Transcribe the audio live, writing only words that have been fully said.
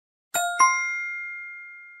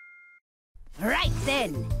Right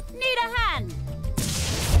then. Need a hand?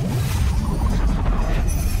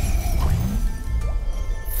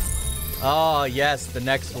 Oh, yes, the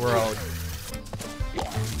next world.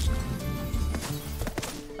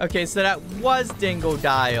 Okay, so that was Dingo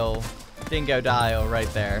Dial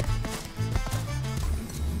right there.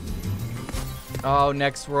 Oh,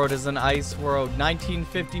 next world is an ice world.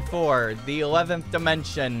 1954, the 11th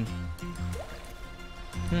dimension.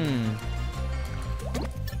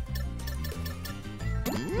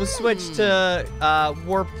 We'll switch to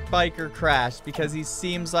Warped Biker Crash because he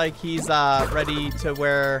seems like he's ready to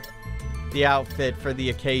wear the outfit for the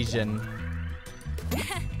occasion.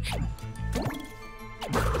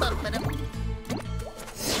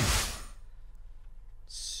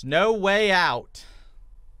 No way out.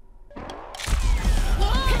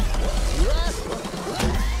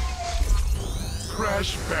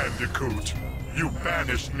 Crash Bandicoot, you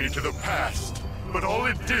banished me to the past, but all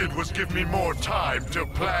it did was give me more time to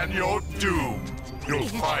plan your doom. You'll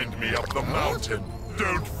find me up the mountain.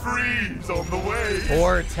 Don't freeze on the way.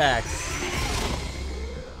 Vortex.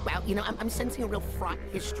 Well, you know, I'm sensing a real fraught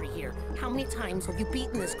history here. How many times have you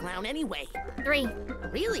beaten this clown anyway? 3.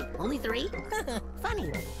 Really? Only 3?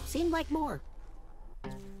 Funny. Seemed like more.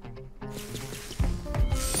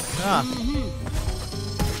 Huh.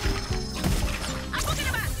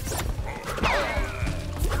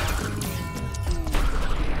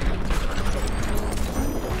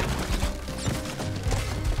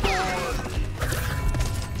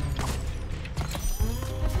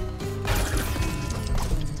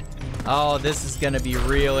 Oh, this is gonna be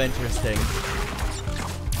real interesting.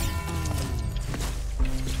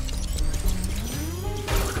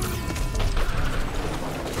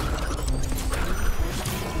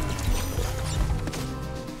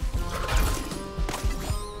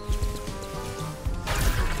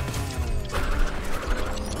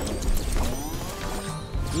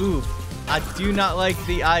 Ooh, I do not like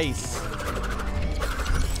the ice.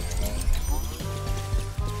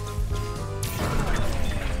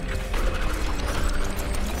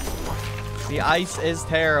 The ice is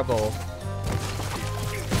terrible.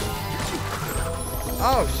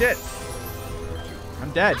 Oh, shit.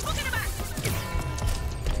 I'm dead.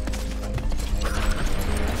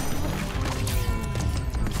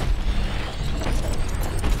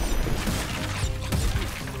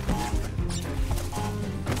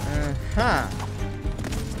 Huh.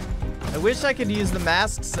 I wish I could use the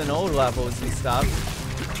masks in old levels and stuff.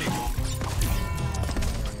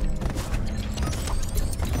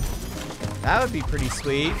 That would be pretty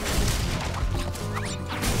sweet.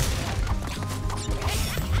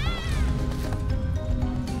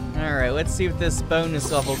 Alright, let's see what this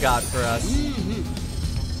bonus level got for us.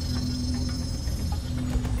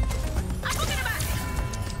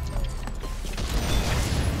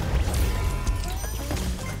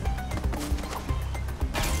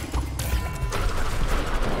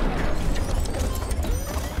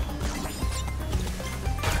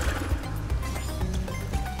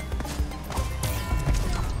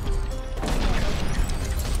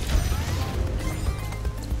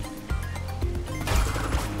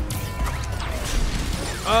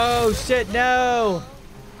 Oh shit, no!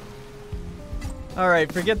 Alright,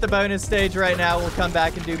 forget the bonus stage right now. We'll come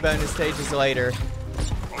back and do bonus stages later.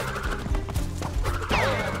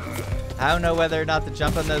 I don't know whether or not to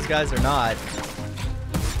jump on those guys or not.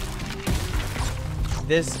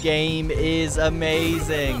 This game is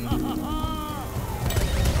amazing.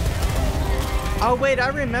 Oh wait, I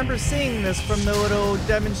remember seeing this from the little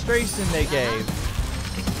demonstration they gave.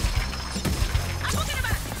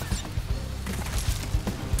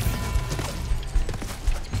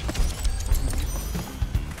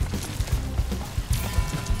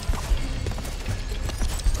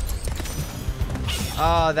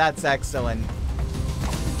 Oh, that's excellent.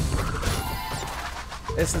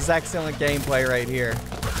 This is excellent gameplay right here.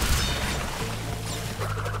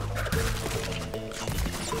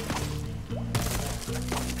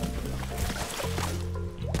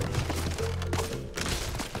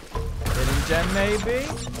 Hidden gem, maybe?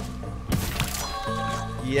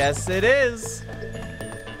 Yes, it is.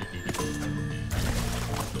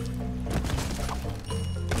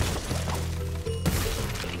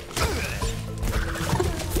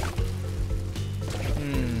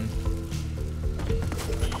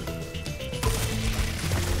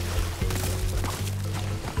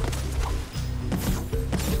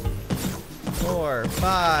 Four,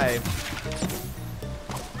 5.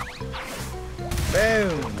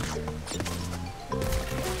 Boom.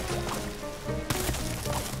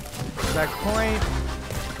 Checkpoint.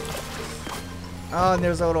 Oh, and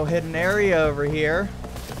there's a little hidden area over here.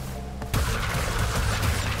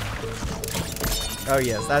 Oh,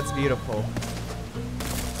 yes, that's beautiful.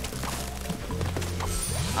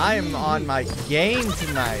 I am on my game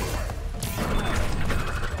tonight.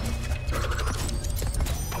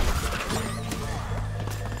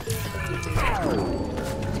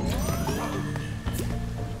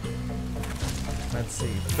 Let's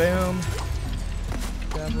see. Boom.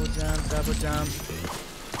 Double jump, double jump.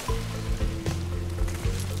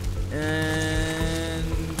 And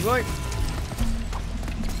what?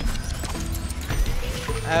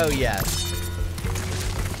 Oh, yes.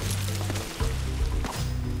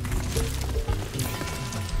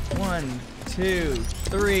 One, two,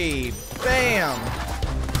 three, bam!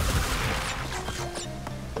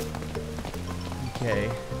 Okay.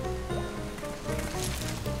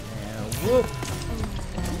 And whoop!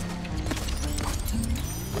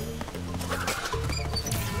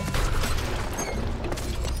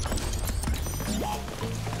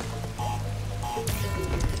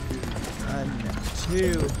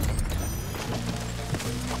 Two.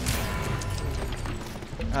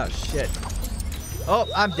 Oh, shit. Oh,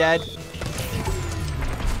 I'm dead.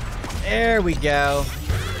 There we go.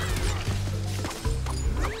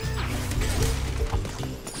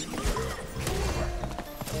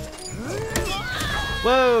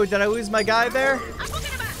 Whoa, did I lose my guy there?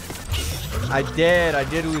 I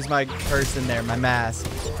did lose my person there, my mask.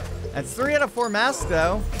 That's 3 out of 4 masks,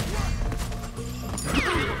 though.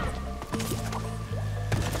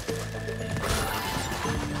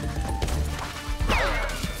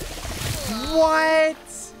 What?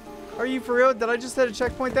 Are you for real? Did I just hit a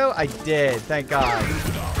checkpoint, though? I did, thank God.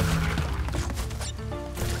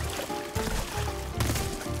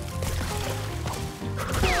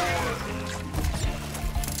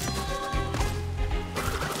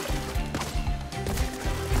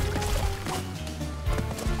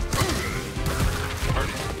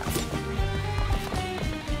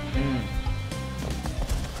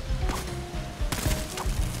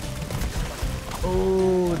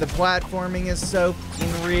 Oh, the platforming is so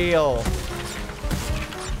fucking real.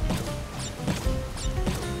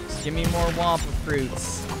 Just give me more Wampa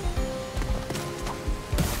fruits.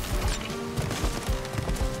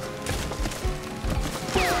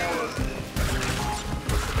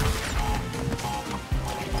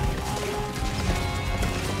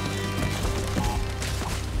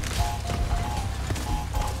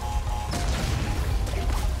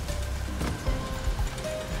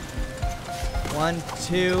 One,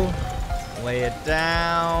 two, lay it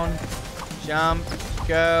down, jump,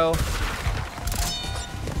 go.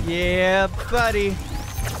 Yeah, buddy.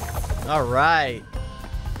 All right.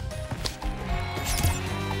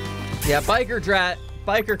 Yeah,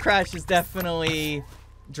 Biker Crash is definitely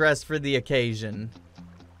dressed for the occasion.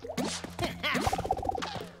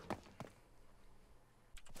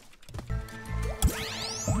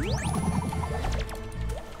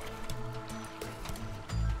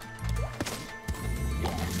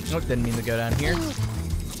 Nope, didn't mean to go down here.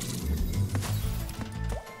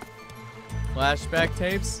 Flashback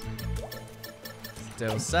tapes.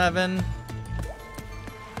 Still 7.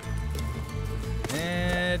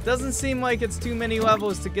 And it doesn't seem like it's too many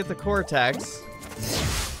levels to get the Cortex.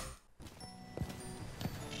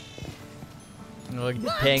 Look at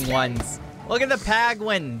the penguins. Look at the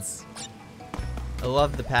Pagwins. I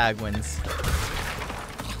love the Pagwins.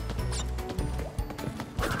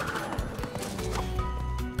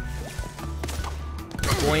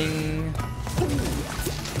 Boing.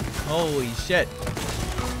 Holy shit.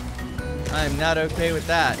 I'm not okay with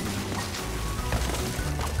that.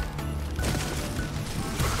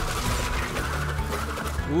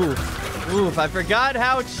 Oof. Oof. I forgot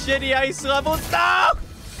how shitty ice levels. No!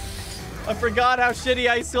 I forgot how shitty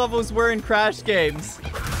ice levels were in Crash games.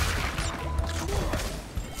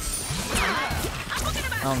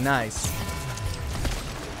 Oh, nice.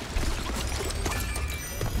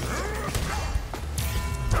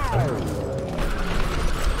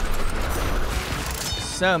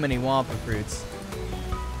 So many Wampa fruits.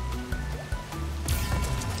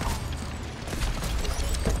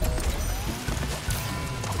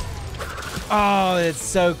 Oh, it's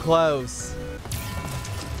so close.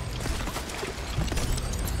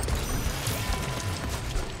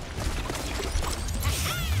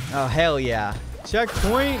 Oh, hell yeah.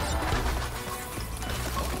 Checkpoint.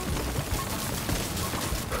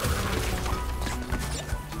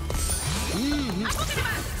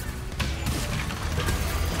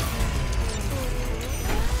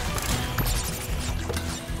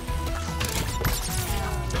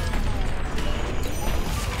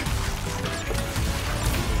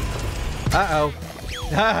 Uh-oh.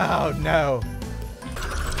 Oh, no.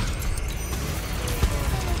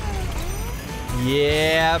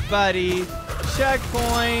 Yeah, buddy.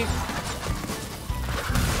 checkpoint.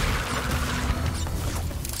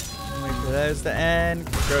 Wait for those to end.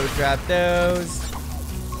 Throw trap those.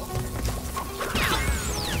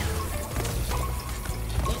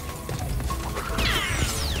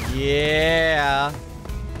 Yeah.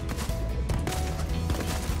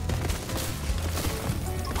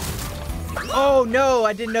 Oh no,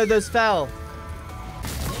 I didn't know those fell.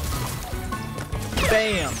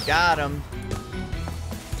 Bam, got him.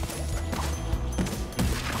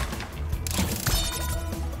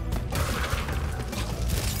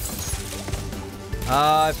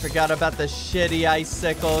 Oh, I forgot about the shitty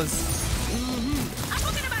icicles.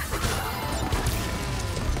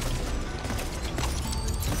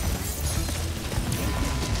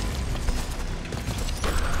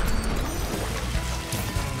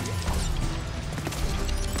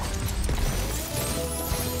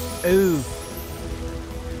 Ooh.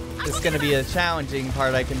 This is gonna be a challenging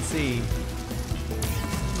part, I can see.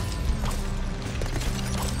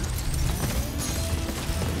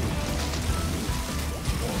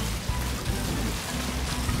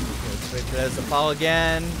 Let's wait for those to fall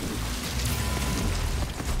again.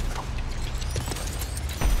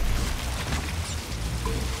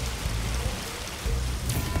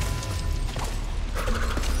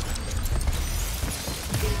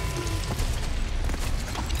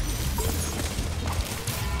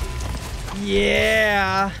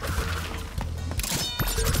 Yeah.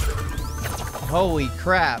 Holy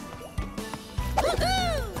crap.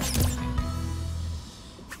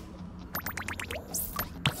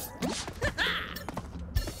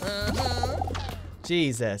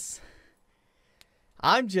 Jesus.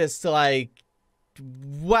 I'm just like,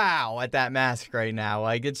 wow at that mask right now.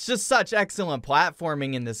 Like, it's just such excellent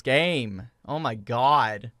platforming in this game. Oh my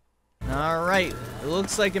god. Alright, it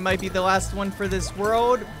looks like it might be the last one for this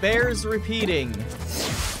world. Bears repeating.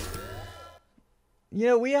 You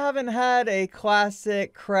know, we haven't had a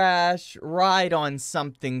classic Crash ride on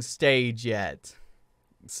something stage yet.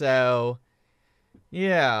 So,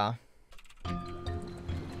 yeah.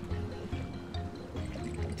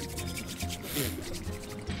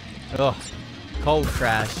 Ugh, cold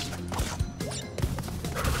Crash.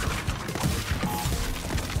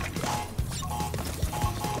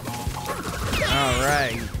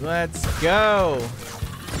 Alright, let's go.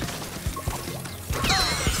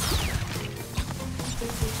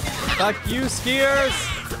 Fuck you, skiers.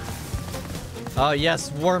 Oh yes,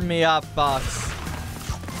 warm me up, box.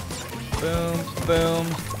 Boom, boom.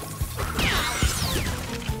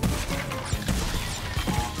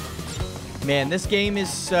 Man, this game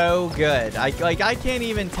is so good. I can't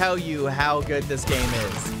even tell you how good this game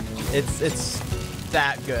is. It's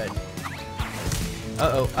that good.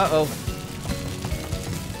 Uh-oh, uh-oh.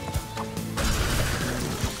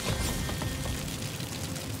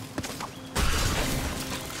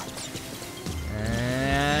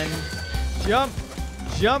 And jump,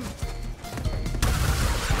 jump.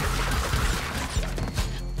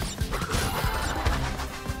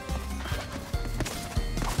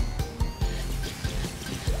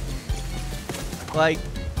 Like,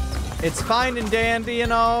 it's fine and dandy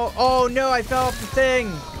and all. Oh no, I fell off the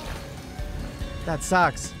thing. That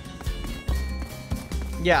sucks.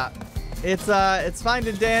 Yeah, it's fine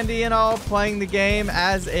and dandy and all playing the game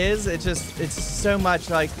as is. It's so much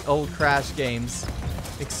like old Crash games,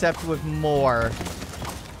 except with more.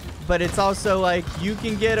 But it's also like you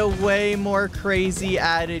can get a way more crazy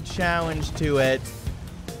added challenge to it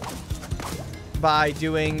by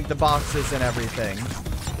doing the boxes and everything.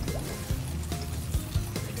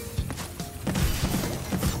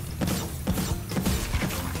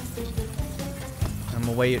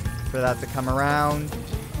 Wait for that to come around.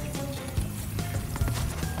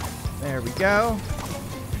 There we go.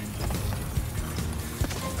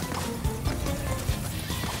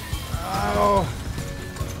 Oh.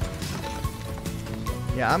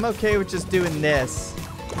 Yeah, I'm okay with just doing this.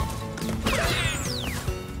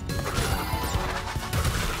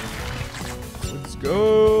 Let's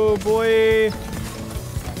go, boy.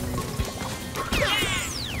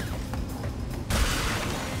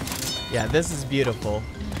 Yeah, this is beautiful.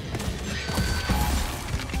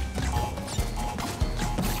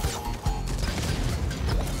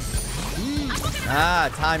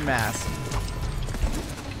 Ah, time mask.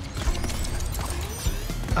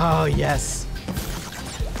 Oh, yes.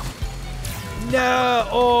 No!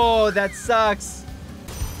 Oh, that sucks.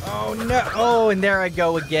 Oh, no. Oh, and there I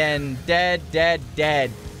go again. Dead, dead,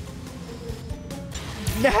 dead.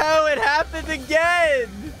 No, it happened again!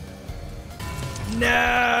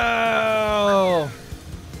 No!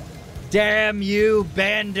 Damn you,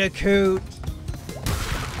 Bandicoot!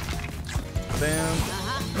 Boom.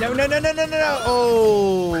 No, no, no, no, no, no, no.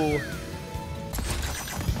 Oh.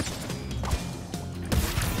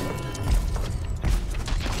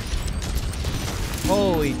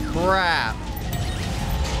 Holy crap.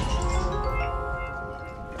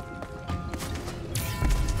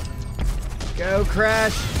 Go,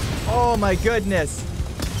 Crash. Oh my goodness.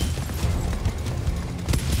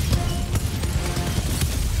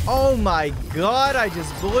 Oh my god, I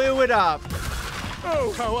just blew it up.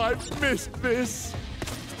 Oh, how I've missed this.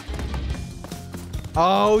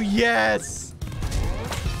 Oh, yes.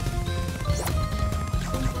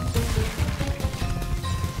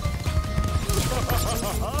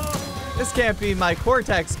 This can't be my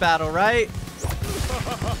Cortex battle, right?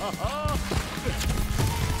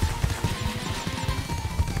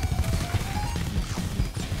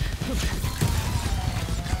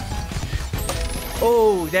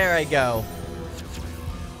 Oh, there I go.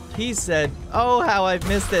 He said, oh, how I've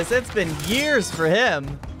missed this. It's been years for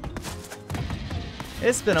him.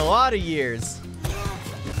 It's been a lot of years.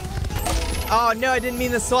 Oh, no, I didn't mean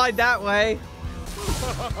to slide that way.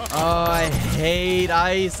 Oh, I hate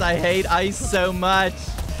ice. I hate ice so much.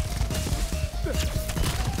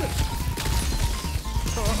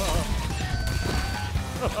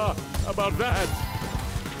 About that,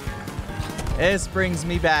 This brings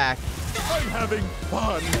me back. I'm having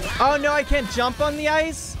fun. Oh, no, I can't jump on the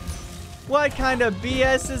ice? What kind of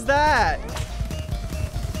BS is that?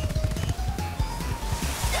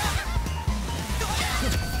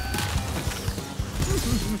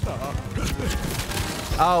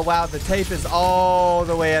 Oh, wow, the tape is all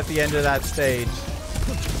the way at the end of that stage.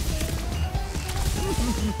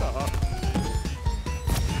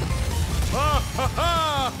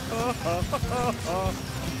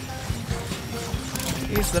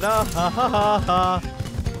 He said, oh, ha, ha, ha, ha.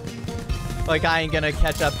 Like, I ain't gonna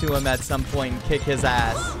catch up to him at some point and kick his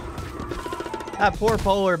ass. That poor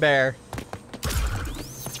polar bear.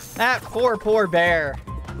 That poor bear.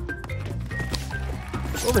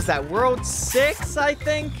 What was that, World 6, I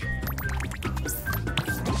think?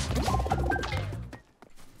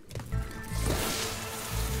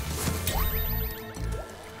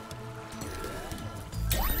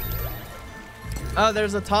 Oh,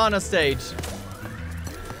 there's a Tana stage.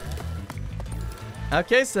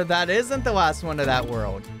 Okay, so that isn't the last one of that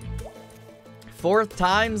world. 4th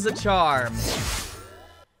time's a charm.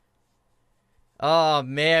 Oh,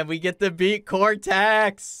 man, we get to beat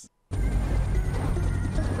Cortex.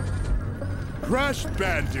 Crash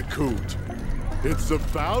Bandicoot. It's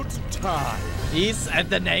about time. He said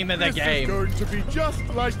the name of the game. This is going to be just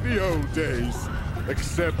like the old days.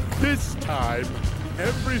 Except this time,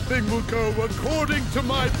 everything will go according to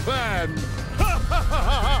my plan.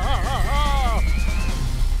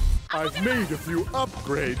 I've made a few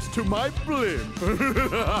upgrades to my blimp.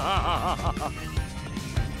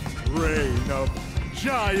 Rain of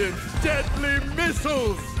giant deadly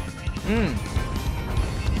missiles.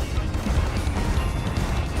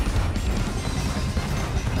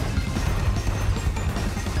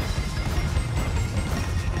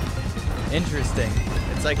 Interesting.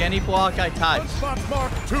 It's like any block I touch. Punchbot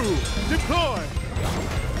Mark II, deploy!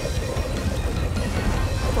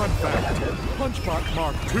 Fun fact, Punchbot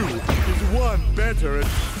Mark II is one better at...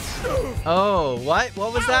 Oh, what?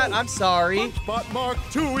 What was that? I'm sorry. Punchbot Mark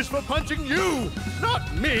II is for punching you,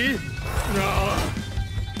 not me!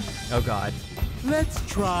 Oh, God. Let's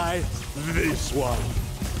try this one.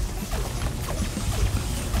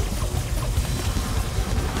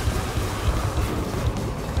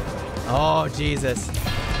 Oh, Jesus.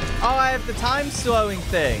 Oh, I have the time slowing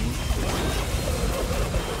thing.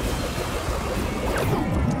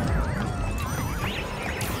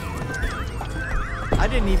 I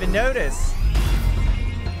didn't even notice.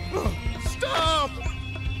 Stop!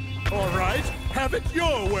 All right, have it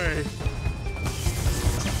your way.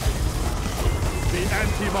 The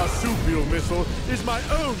anti-marsupial missile is my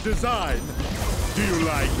own design. Do you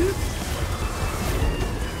like it?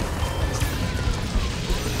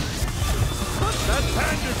 That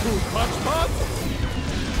Bandicoot, Punchbot!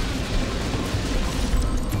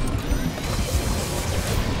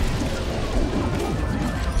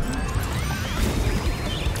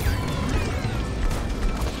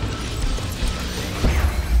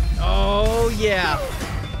 Oh, yeah.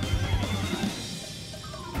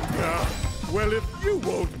 Well, if you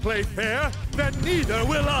won't play fair, then neither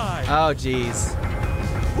will I. Oh, jeez.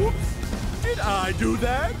 Oops. Did I do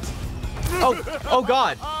that? Oh,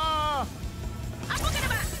 God.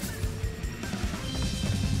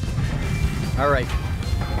 All right.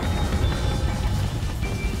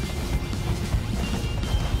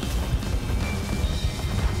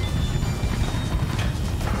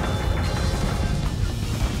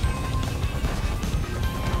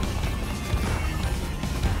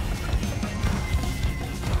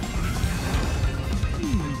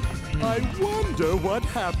 what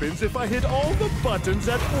happens if I hit all the buttons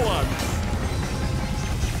at once.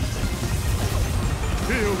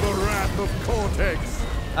 Feel the wrath of Cortex.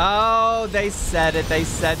 Oh, they said it. They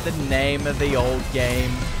said the name of the old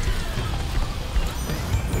game.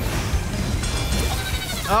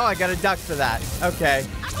 Oh, I got a duck for that. Okay.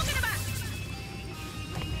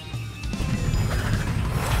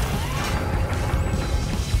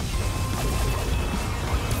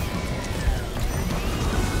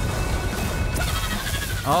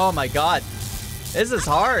 Oh my god. This is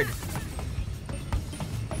hard.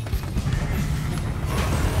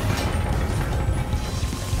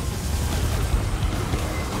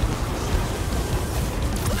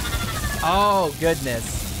 Oh,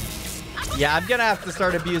 goodness. Yeah, I'm gonna have to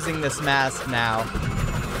start abusing this mask now.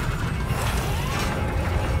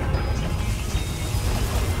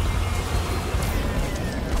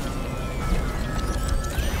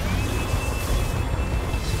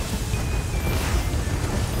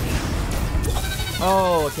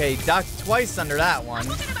 Oh, okay. Ducked twice under that one.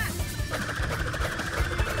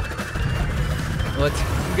 Let's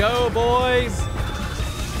go, boys.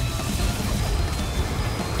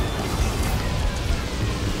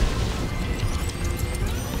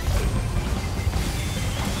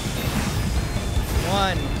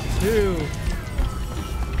 One, two.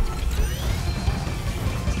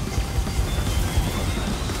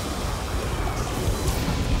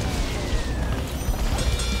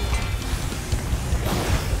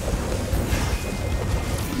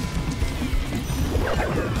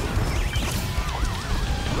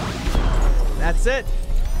 That's it.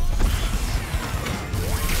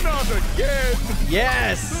 Not again.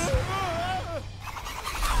 Yes.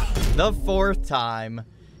 The fourth time.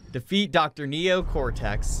 Defeat Dr. Neo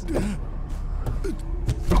Cortex.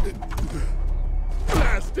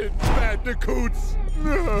 Blasted bandicoots.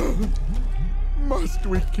 Must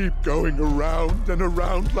we keep going around and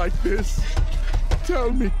around like this?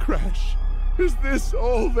 Tell me, Crash, is this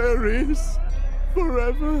all there is?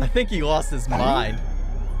 Forever? I think he lost his mind.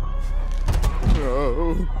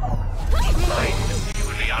 No. You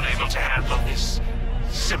would be unable to handle this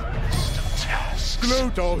simplest of tasks.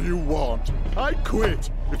 Gloat all you want. I quit.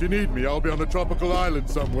 If you need me, I'll be on a tropical island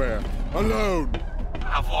somewhere. Alone.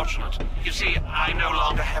 How fortunate. You see, I no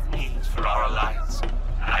longer have needs for our alliance.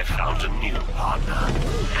 I found a new partner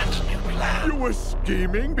and a new plan. You were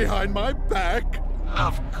scheming behind my back?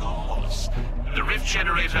 Of course. The Rift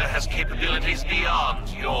Generator has capabilities beyond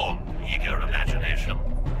your eager imagination.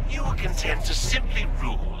 You were content to simply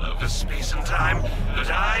rule over space and time, but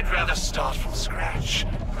I'd rather start from scratch.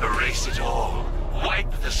 Erase it all.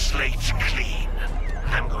 Wipe the slate clean.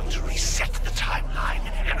 I'm going to reset the timeline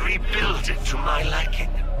and rebuild it to my liking.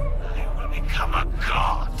 I will become a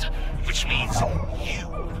god, which means you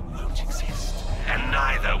won't exist. And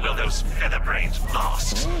neither will those feather-brained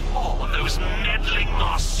masks or those meddling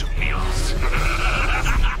marsupials.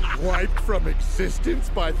 Wiped from existence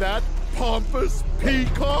by that pompous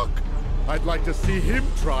peacock? I'd like to see him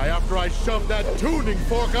try after I shove that tuning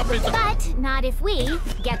fork up his... But not if we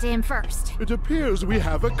get to him first. It appears we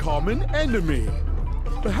have a common enemy.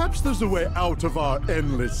 Perhaps there's a way out of our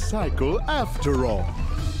endless cycle after all.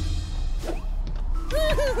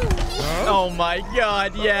 Oh my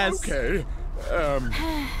god, yes. Okay.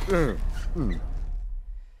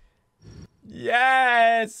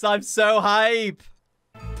 Yes, I'm so hype.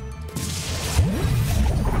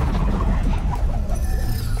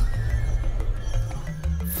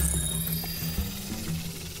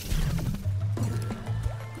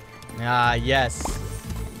 Ah, yes.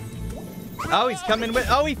 Oh, he's coming with...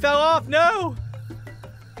 Oh, he fell off. No.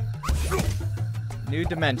 New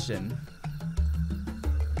dimension.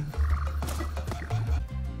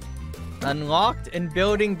 Unlocked and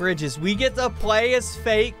building bridges. We get to play as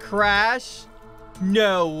Fate Crash?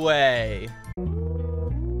 No way.